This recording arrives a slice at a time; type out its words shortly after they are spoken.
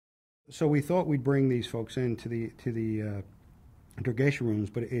So we thought we'd bring these folks into the interrogation rooms,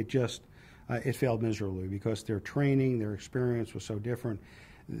 but it failed miserably because their training, their experience was so different.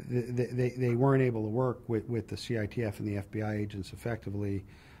 They weren't able to work with the CITF and the FBI agents effectively,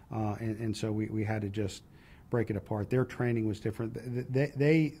 and so we had to just break it apart. Their training was different.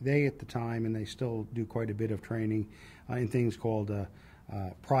 They at the time, and they still do quite a bit of training in things called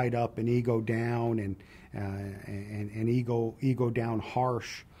pride up and ego down, and ego down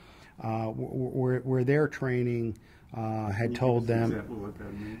harsh, where their training had told them, what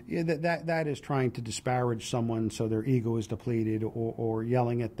that means? Yeah, that is trying to disparage someone so their ego is depleted, or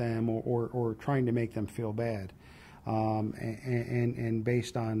yelling at them, or trying to make them feel bad. And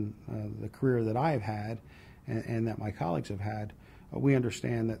based on the career that I've had, and that my colleagues have had, we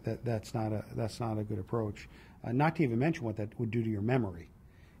understand that's not a good approach. Not to even mention what that would do to your memory.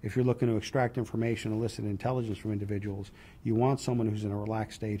 If you're looking to extract information, elicit intelligence from individuals, you want someone who's in a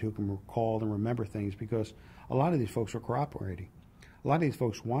relaxed state who can recall and remember things, because a lot of these folks are cooperating. A lot of these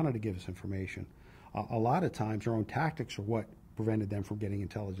folks wanted to give us information. A lot of times their own tactics are what prevented them from getting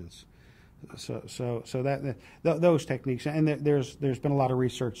intelligence. So those techniques, and there's been a lot of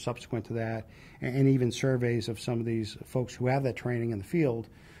research subsequent to that, and even surveys of some of these folks who have that training in the field,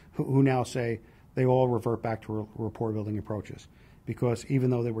 who now say they all revert back to rapport building approaches, because even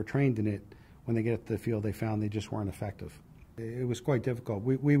though they were trained in it, when they get to the field, they found they just weren't effective. It was quite difficult.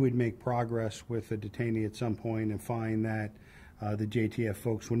 We would make progress with a detainee at some point and find that the JTF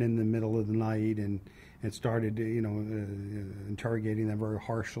folks went in the middle of the night and started, interrogating them very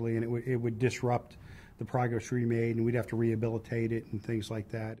harshly, and it would disrupt the progress we made, and we'd have to rehabilitate it and things like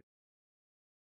that.